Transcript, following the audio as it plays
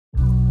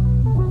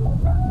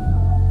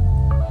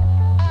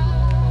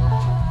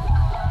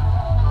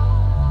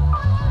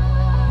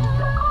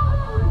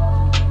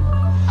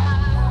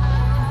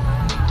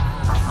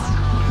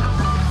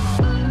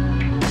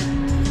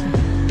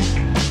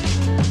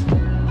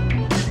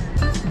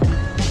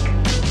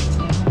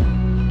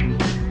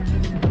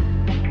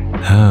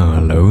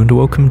and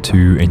welcome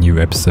to a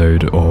new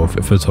episode of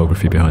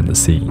Photography Behind the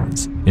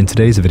Scenes. In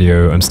today's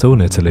video, I'm still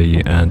in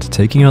Italy and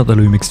taking out the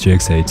Lumix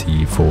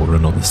GX80 for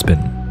another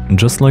spin.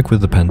 Just like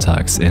with the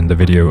Pentax in the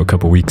video a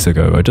couple weeks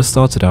ago, I just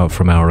started out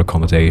from our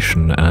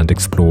accommodation and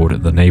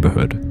explored the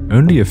neighbourhood.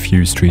 Only a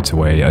few streets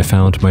away, I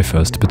found my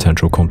first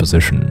potential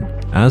composition.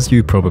 As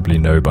you probably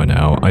know by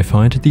now, I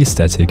find the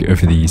aesthetic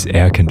of these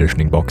air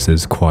conditioning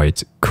boxes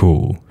quite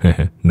cool,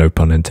 no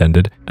pun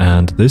intended,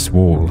 and this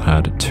wall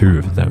had two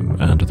of them,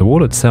 and the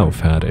wall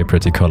itself had a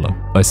pretty colour.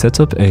 I set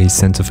up a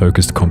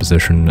centre-focused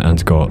composition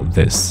and got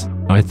this.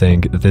 I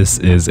think this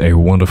is a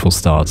wonderful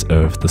start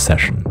of the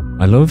session.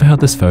 I love how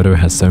this photo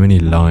has so many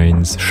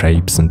lines,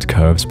 shapes and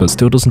curves but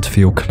still doesn't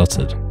feel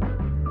cluttered.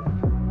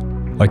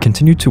 I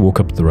continued to walk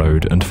up the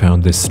road and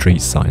found this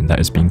street sign that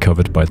is being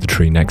covered by the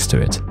tree next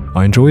to it.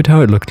 I enjoyed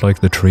how it looked like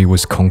the tree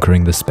was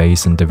conquering the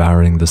space and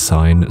devouring the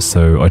sign,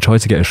 so I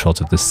tried to get a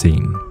shot of this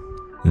scene.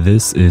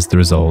 This is the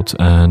result,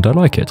 and I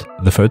like it.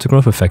 The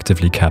photograph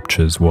effectively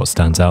captures what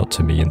stands out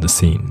to me in the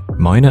scene.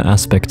 Minor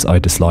aspects I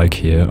dislike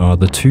here are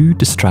the two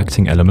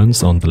distracting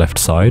elements on the left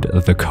side,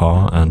 the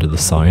car and the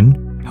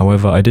sign.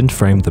 However, I didn't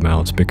frame them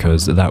out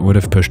because that would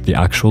have pushed the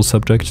actual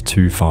subject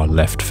too far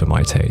left for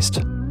my taste.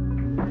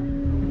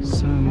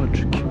 So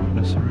much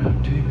cuteness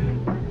around here.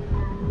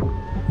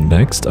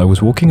 Next, I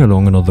was walking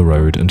along another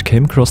road and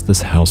came across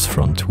this house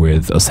front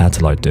with a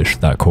satellite dish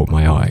that caught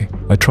my eye.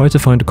 I tried to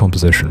find a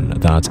composition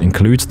that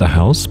includes the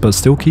house but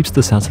still keeps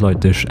the satellite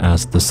dish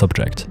as the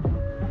subject.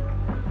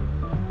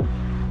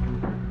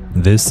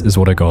 This is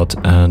what I got,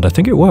 and I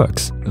think it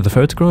works. The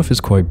photograph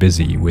is quite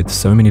busy with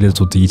so many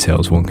little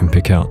details one can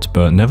pick out,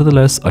 but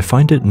nevertheless I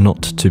find it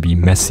not to be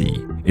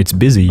messy. It's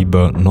busy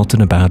but not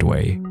in a bad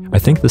way. I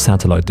think the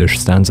satellite dish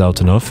stands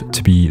out enough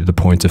to be the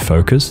point of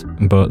focus,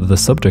 but the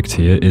subject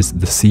here is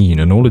the scene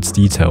and all its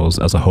details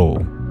as a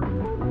whole.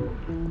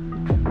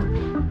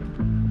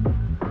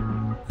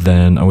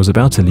 Then I was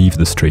about to leave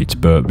the street,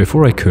 but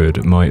before I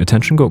could, my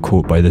attention got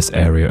caught by this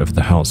area of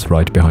the house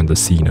right behind the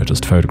scene I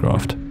just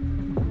photographed.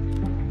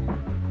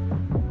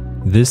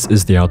 This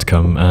is the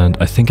outcome, and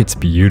I think it's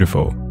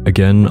beautiful.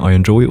 Again, I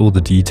enjoy all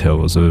the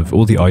details of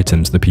all the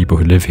items the people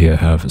who live here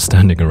have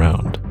standing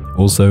around.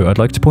 Also, I'd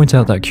like to point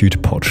out that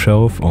cute pot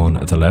shelf on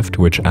the left,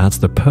 which adds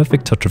the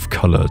perfect touch of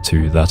colour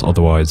to that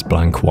otherwise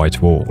blank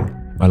white wall.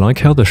 I like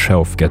how the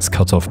shelf gets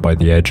cut off by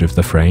the edge of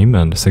the frame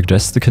and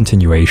suggests the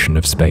continuation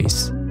of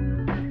space.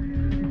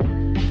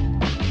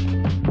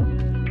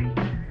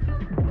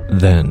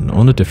 Then,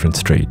 on a different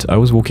street, I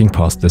was walking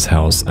past this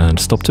house and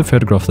stopped to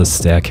photograph the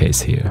staircase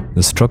here.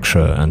 The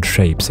structure and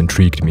shapes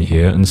intrigued me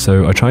here, and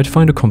so I tried to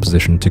find a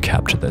composition to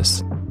capture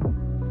this.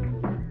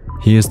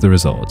 Here's the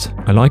result.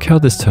 I like how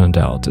this turned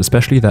out,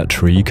 especially that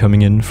tree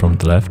coming in from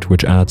the left,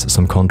 which adds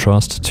some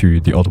contrast to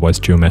the otherwise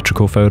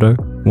geometrical photo.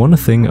 One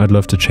thing I'd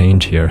love to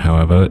change here,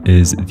 however,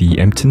 is the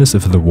emptiness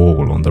of the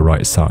wall on the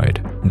right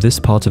side. This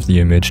part of the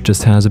image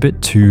just has a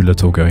bit too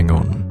little going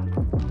on.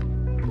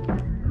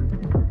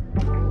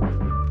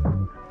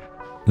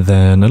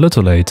 Then, a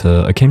little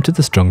later, I came to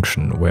this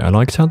junction where I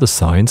liked how the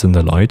signs and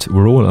the light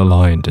were all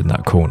aligned in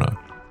that corner.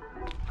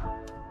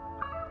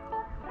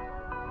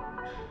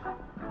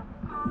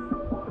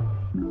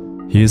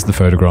 Here's the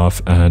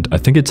photograph, and I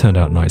think it turned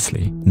out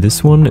nicely.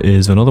 This one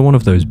is another one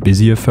of those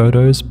busier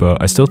photos, but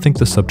I still think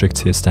the subjects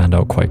here stand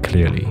out quite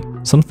clearly.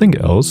 Something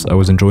else I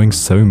was enjoying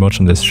so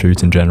much on this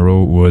shoot in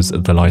general was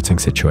the lighting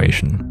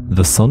situation.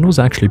 The sun was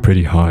actually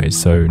pretty high,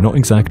 so not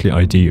exactly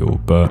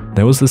ideal, but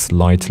there was this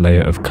light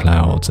layer of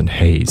clouds and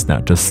haze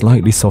that just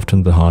slightly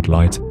softened the hard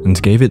light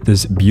and gave it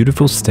this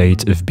beautiful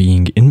state of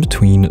being in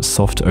between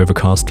soft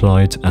overcast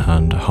light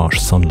and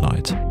harsh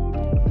sunlight.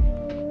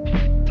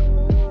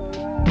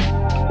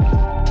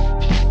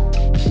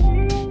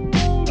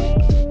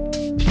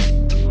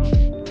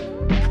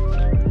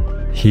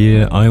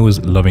 Here, I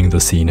was loving the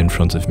scene in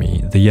front of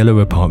me, the yellow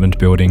apartment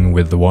building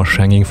with the wash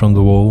hanging from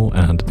the wall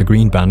and the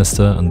green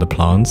banister and the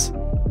plants.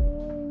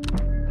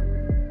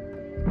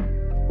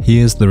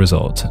 Here's the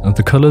result.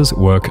 The colours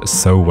work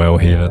so well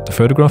here. The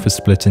photograph is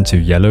split into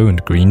yellow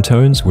and green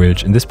tones,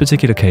 which in this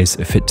particular case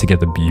fit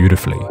together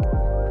beautifully.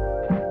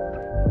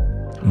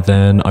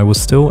 Then I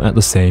was still at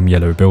the same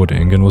yellow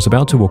building and was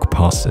about to walk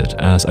past it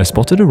as I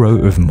spotted a row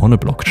of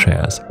monoblock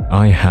chairs.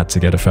 I had to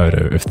get a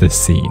photo of this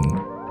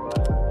scene.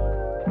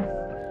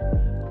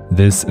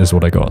 This is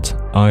what I got.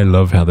 I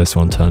love how this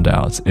one turned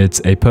out.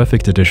 It's a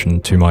perfect addition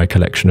to my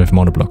collection of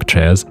monoblock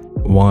chairs.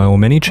 While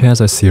many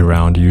chairs I see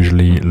around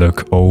usually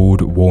look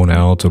old, worn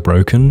out or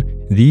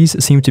broken,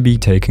 these seem to be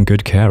taken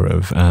good care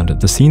of,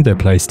 and the scene they're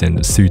placed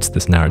in suits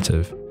this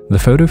narrative. The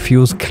photo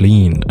feels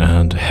clean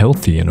and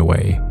healthy in a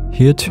way.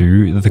 Here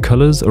too, the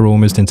colours are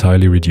almost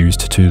entirely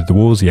reduced to the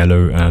walls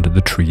yellow and the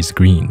trees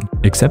green,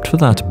 except for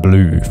that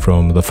blue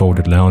from the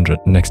folded lounger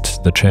next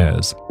to the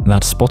chairs.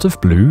 That spot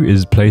of blue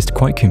is placed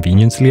quite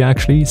conveniently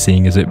actually,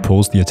 seeing as it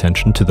pulls the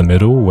attention to the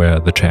middle where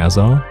the chairs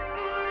are.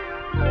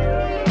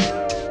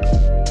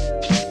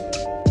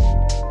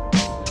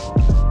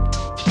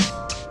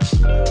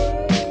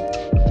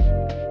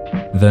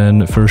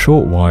 Then for a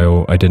short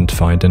while I didn't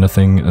find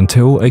anything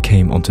until I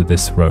came onto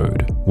this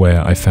road,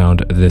 where I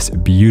found this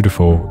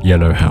beautiful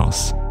yellow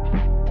house.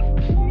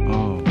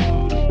 Oh.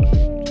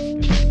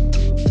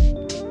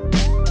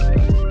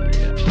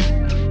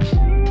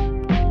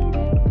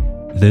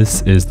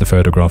 This is the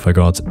photograph I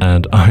got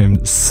and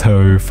I'm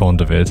so fond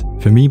of it.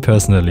 For me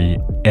personally,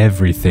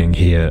 everything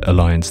here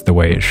aligns the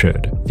way it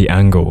should. The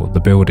angle,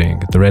 the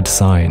building, the red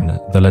sign,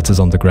 the letters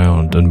on the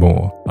ground and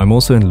more. I'm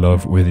also in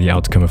love with the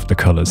outcome of the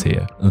colors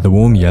here. The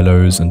warm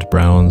yellows and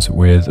browns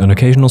with an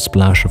occasional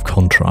splash of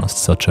contrast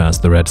such as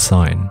the red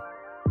sign.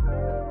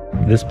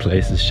 This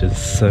place is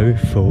just so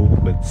full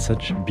with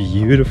such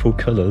beautiful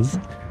colors.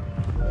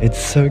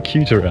 It's so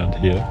cute around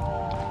here.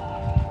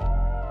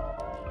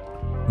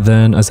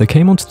 Then, as I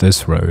came onto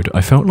this road, I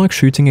felt like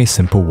shooting a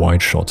simple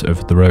wide shot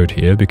of the road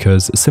here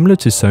because, similar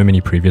to so many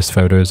previous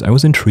photos, I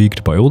was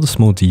intrigued by all the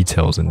small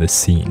details in this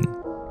scene.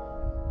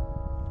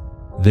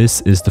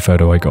 This is the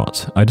photo I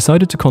got. I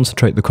decided to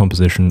concentrate the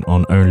composition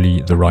on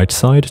only the right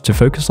side to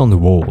focus on the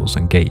walls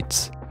and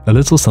gates. A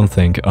little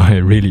something I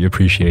really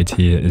appreciate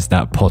here is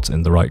that pot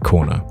in the right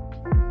corner.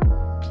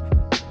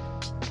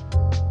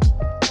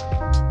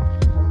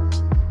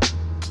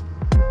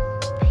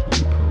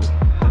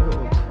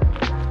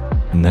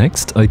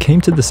 Next, I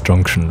came to this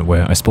junction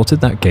where I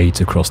spotted that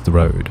gate across the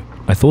road.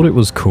 I thought it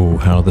was cool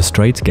how the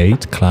straight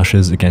gate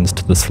clashes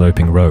against the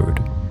sloping road.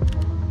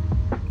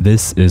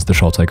 This is the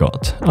shot I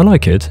got. I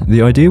like it,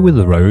 the idea with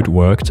the road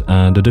worked,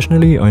 and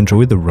additionally I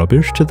enjoy the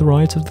rubbish to the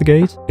right of the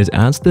gate. It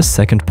adds this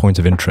second point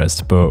of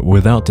interest, but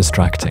without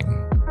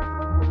distracting.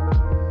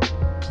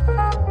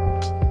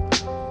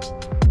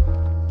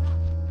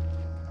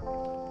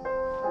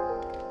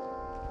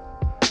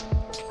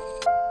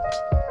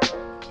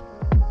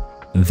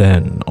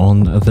 Then,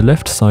 on the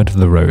left side of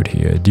the road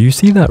here, do you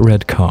see that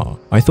red car?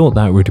 I thought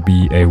that would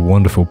be a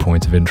wonderful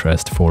point of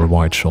interest for a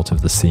wide shot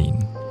of the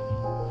scene.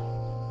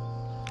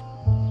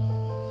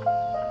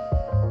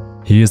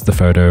 Here's the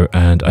photo,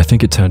 and I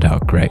think it turned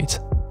out great.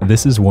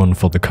 This is one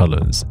for the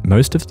colors.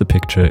 Most of the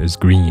picture is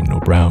green or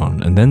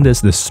brown, and then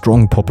there's this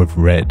strong pop of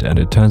red, and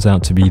it turns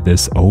out to be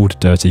this old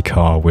dirty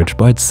car, which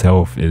by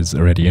itself is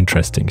already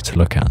interesting to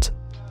look at.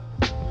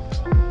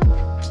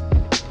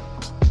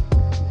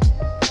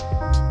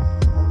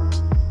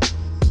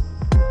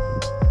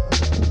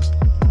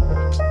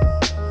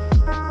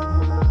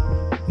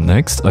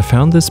 Next, I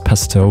found this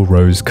pastel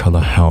rose color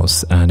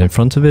house, and in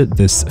front of it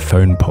this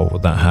phone pole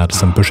that had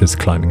some bushes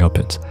climbing up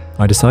it.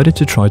 I decided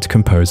to try to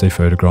compose a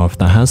photograph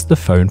that has the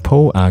phone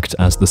pole act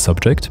as the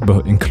subject,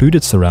 but include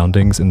its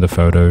surroundings in the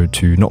photo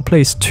to not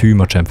place too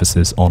much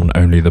emphasis on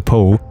only the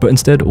pole, but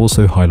instead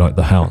also highlight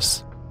the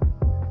house.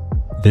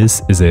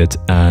 This is it,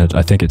 and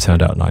I think it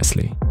turned out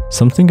nicely.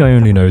 Something I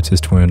only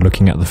noticed when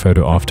looking at the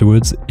photo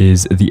afterwards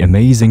is the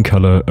amazing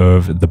color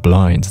of the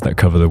blinds that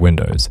cover the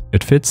windows.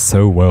 It fits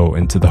so well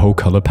into the whole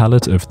color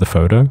palette of the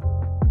photo.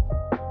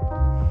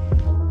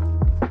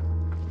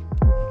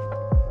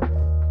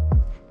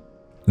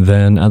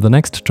 Then at the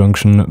next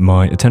junction,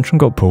 my attention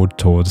got pulled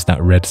towards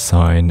that red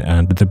sign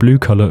and the blue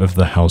color of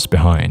the house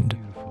behind.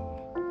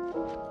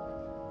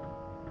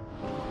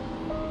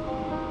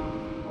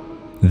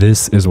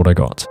 This is what I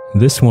got.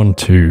 This one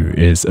too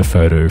is a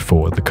photo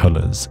for the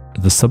colors.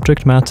 The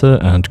subject matter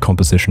and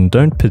composition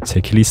don't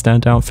particularly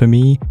stand out for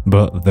me,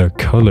 but the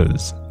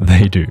colors,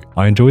 they do.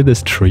 I enjoy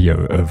this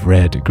trio of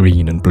red,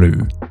 green and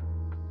blue.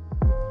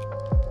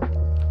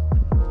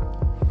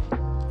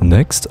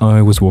 Next,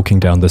 I was walking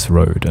down this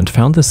road and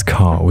found this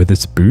car with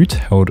its boot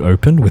held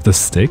open with a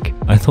stick.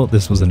 I thought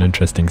this was an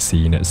interesting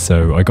scene,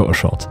 so I got a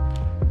shot.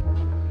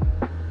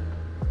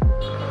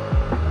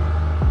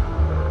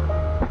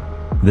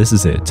 This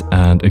is it,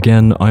 and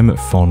again, I'm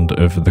fond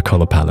of the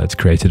color palette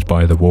created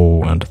by the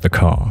wall and the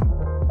car.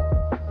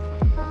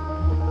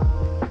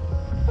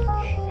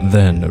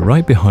 Then,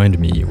 right behind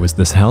me was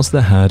this house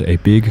that had a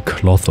big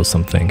cloth or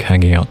something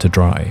hanging out to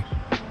dry.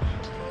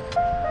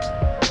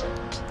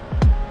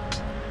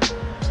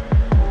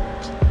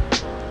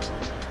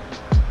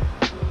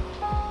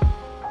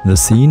 The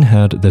scene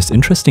had this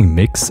interesting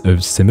mix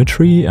of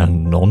symmetry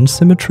and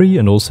non-symmetry,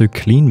 and also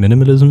clean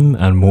minimalism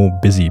and more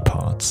busy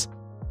parts.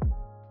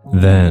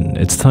 Then,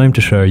 it's time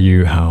to show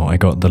you how I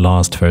got the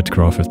last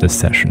photograph of this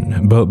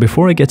session, but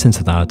before I get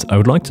into that, I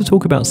would like to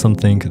talk about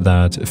something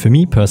that, for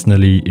me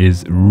personally,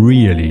 is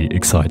really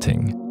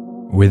exciting.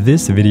 With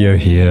this video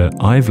here,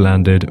 I've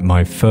landed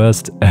my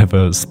first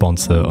ever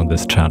sponsor on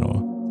this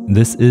channel.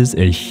 This is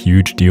a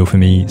huge deal for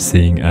me,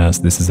 seeing as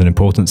this is an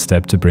important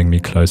step to bring me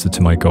closer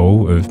to my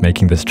goal of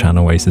making this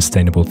channel a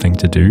sustainable thing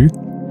to do.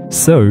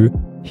 So,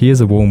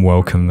 here's a warm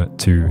welcome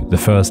to the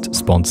first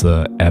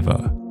sponsor ever,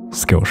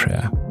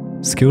 Skillshare.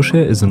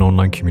 Skillshare is an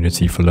online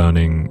community for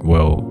learning,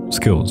 well,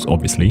 skills,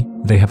 obviously.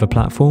 They have a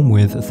platform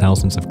with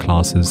thousands of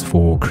classes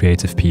for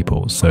creative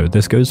people, so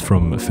this goes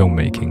from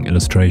filmmaking,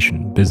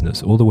 illustration,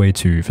 business, all the way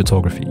to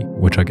photography,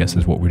 which I guess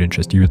is what would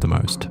interest you the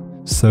most.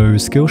 So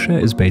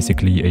Skillshare is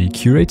basically a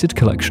curated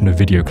collection of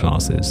video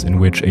classes in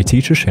which a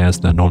teacher shares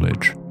their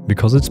knowledge.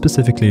 Because it's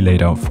specifically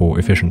laid out for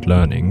efficient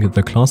learning,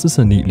 the classes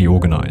are neatly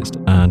organized,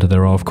 and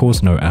there are of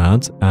course no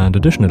ads, and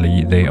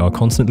additionally they are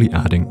constantly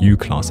adding new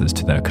classes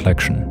to their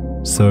collection.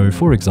 So,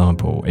 for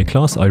example, a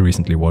class I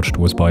recently watched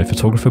was by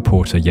photographer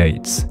Porter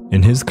Yates.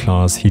 In his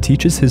class, he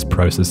teaches his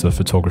process of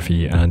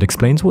photography and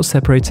explains what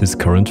separates his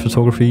current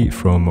photography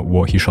from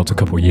what he shot a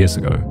couple years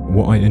ago.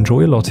 What I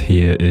enjoy a lot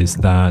here is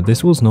that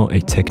this was not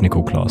a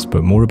technical class,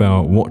 but more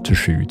about what to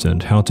shoot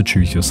and how to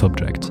choose your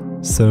subject.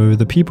 So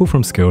the people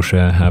from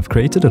Skillshare have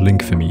created a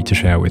link for me to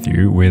share with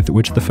you, with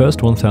which the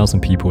first 1,000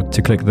 people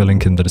to click the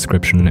link in the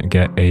description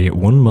get a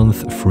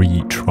 1-month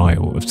free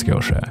trial of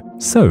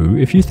Skillshare. So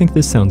if you think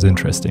this sounds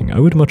interesting, I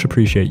would much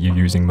appreciate you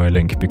using my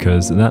link,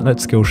 because that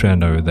lets Skillshare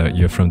know that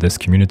you're from this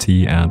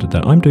community and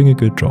that I'm doing a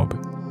good job.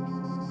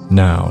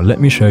 Now, let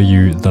me show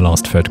you the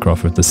last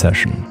photograph of the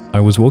session.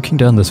 I was walking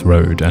down this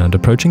road and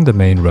approaching the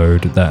main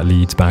road that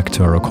leads back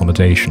to our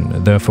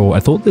accommodation, therefore I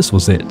thought this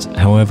was it.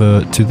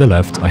 However, to the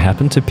left, I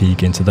happened to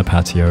peek into the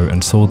patio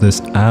and saw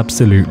this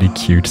absolutely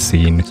cute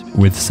scene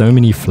with so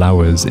many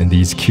flowers in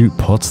these cute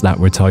pots that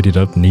were tidied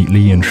up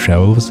neatly in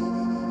shelves.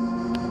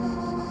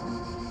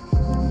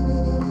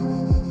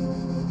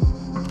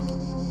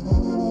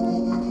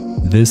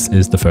 This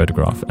is the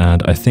photograph,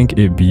 and I think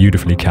it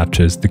beautifully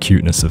captures the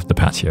cuteness of the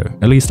patio.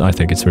 At least I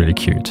think it's really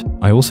cute.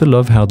 I also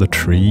love how the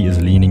tree is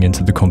leaning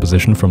into the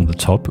composition from the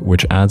top,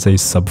 which adds a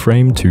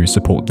subframe to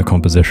support the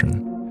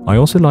composition. I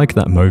also like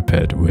that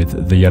moped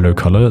with the yellow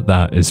color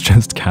that is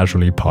just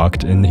casually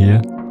parked in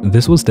here.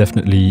 This was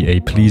definitely a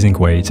pleasing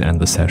way to end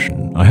the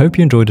session. I hope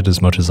you enjoyed it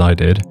as much as I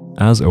did.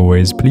 As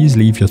always, please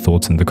leave your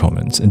thoughts in the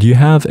comments. And do you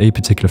have a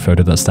particular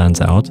photo that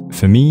stands out?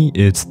 For me,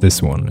 it's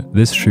this one.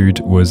 This shoot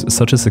was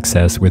such a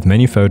success with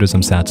many photos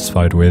I'm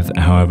satisfied with,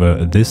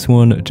 however, this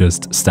one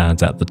just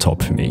stands at the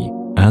top for me.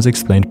 As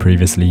explained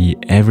previously,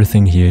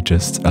 everything here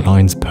just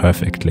aligns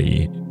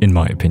perfectly, in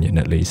my opinion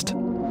at least.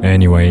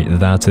 Anyway,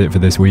 that's it for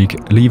this week.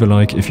 Leave a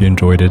like if you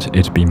enjoyed it,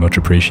 it'd be much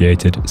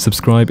appreciated.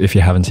 Subscribe if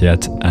you haven't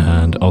yet,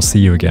 and I'll see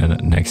you again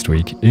next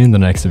week in the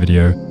next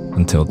video.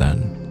 Until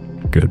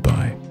then,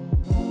 goodbye.